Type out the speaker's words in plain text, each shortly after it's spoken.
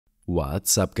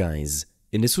What's up guys?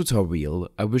 In this tutorial,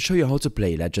 I will show you how to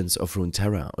play Legends of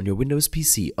Runeterra on your Windows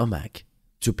PC or Mac.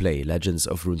 To play Legends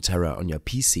of Runeterra on your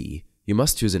PC, you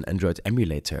must use an Android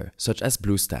emulator such as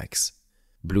Bluestacks.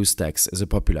 Bluestacks is a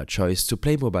popular choice to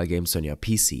play mobile games on your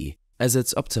PC as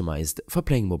it's optimized for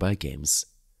playing mobile games.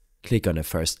 Click on the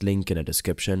first link in the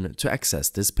description to access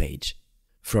this page.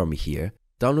 From here,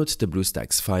 download the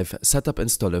Bluestacks 5 setup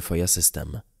installer for your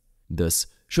system. This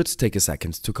should take a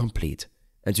second to complete,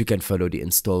 and you can follow the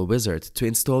install wizard to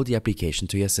install the application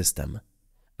to your system.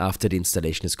 After the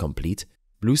installation is complete,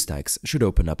 Bluestacks should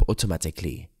open up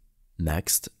automatically.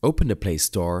 Next, open the Play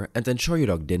Store and ensure you're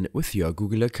logged in with your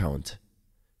Google account.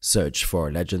 Search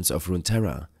for Legends of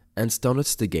Runeterra and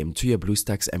download the game to your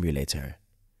Bluestacks emulator.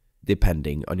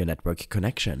 Depending on your network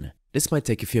connection, this might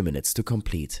take a few minutes to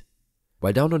complete.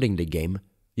 While downloading the game,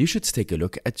 you should take a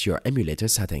look at your emulator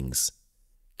settings.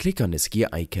 Click on this gear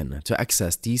icon to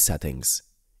access these settings.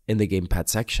 In the Gamepad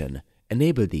section,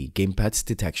 enable the Gamepad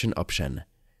Detection option.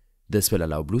 This will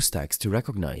allow Bluestacks to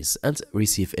recognize and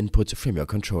receive input from your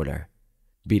controller.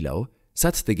 Below,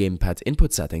 set the Gamepad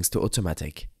input settings to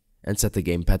automatic, and set the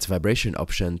Gamepad vibration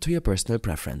option to your personal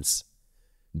preference.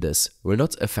 This will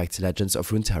not affect Legends of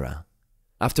Runeterra.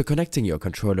 After connecting your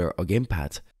controller or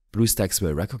Gamepad, Bluestacks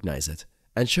will recognize it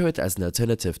and show it as an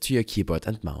alternative to your keyboard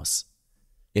and mouse.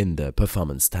 In the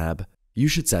Performance tab, you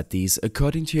should set these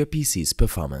according to your PC's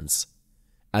performance.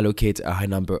 Allocate a high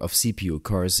number of CPU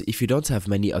cores if you don't have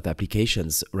many other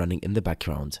applications running in the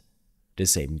background. The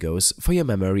same goes for your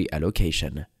memory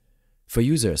allocation. For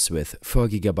users with 4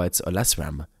 GB or less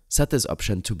RAM, set this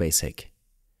option to Basic.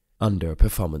 Under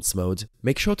Performance mode,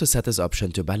 make sure to set this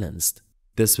option to Balanced.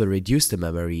 This will reduce the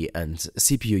memory and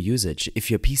CPU usage if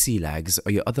your PC lags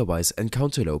or you otherwise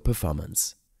encounter low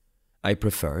performance. I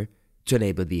prefer to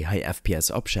enable the High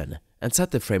FPS option and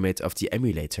set the frame rate of the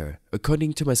emulator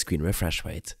according to my screen refresh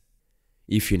rate.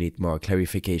 If you need more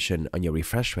clarification on your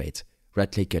refresh rate,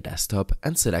 right-click your desktop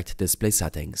and select Display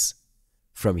Settings.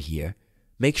 From here,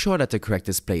 make sure that the correct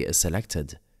display is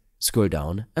selected. Scroll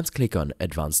down and click on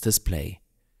Advanced Display.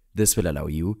 This will allow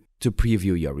you to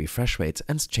preview your refresh rate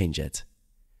and change it.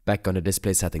 Back on the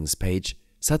Display Settings page,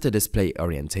 set the display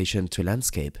orientation to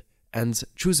Landscape and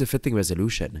choose a fitting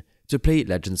resolution to play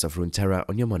Legends of Runeterra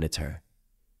on your monitor.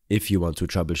 If you want to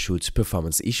troubleshoot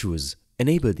performance issues,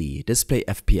 enable the Display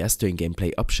FPS during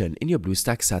gameplay option in your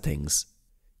Bluestacks settings.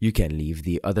 You can leave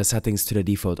the other settings to the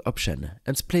default option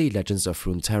and play Legends of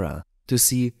Runeterra to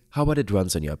see how well it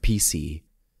runs on your PC.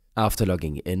 After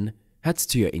logging in, head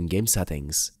to your in-game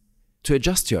settings. To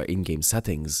adjust your in-game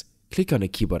settings, click on the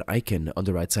keyboard icon on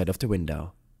the right side of the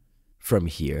window. From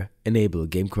here, enable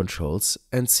game controls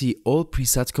and see all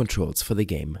preset controls for the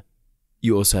game.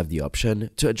 You also have the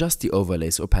option to adjust the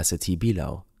overlay's opacity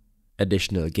below.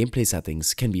 Additional gameplay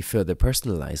settings can be further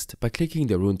personalized by clicking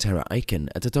the Runeterra icon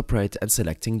at the top right and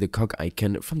selecting the cog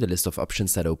icon from the list of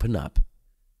options that open up.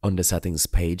 On the settings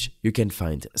page, you can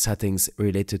find settings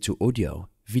related to audio,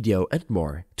 video and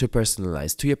more to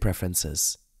personalize to your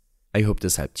preferences. I hope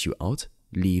this helped you out.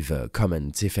 Leave a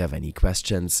comment if you have any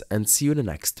questions and see you in the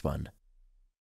next one.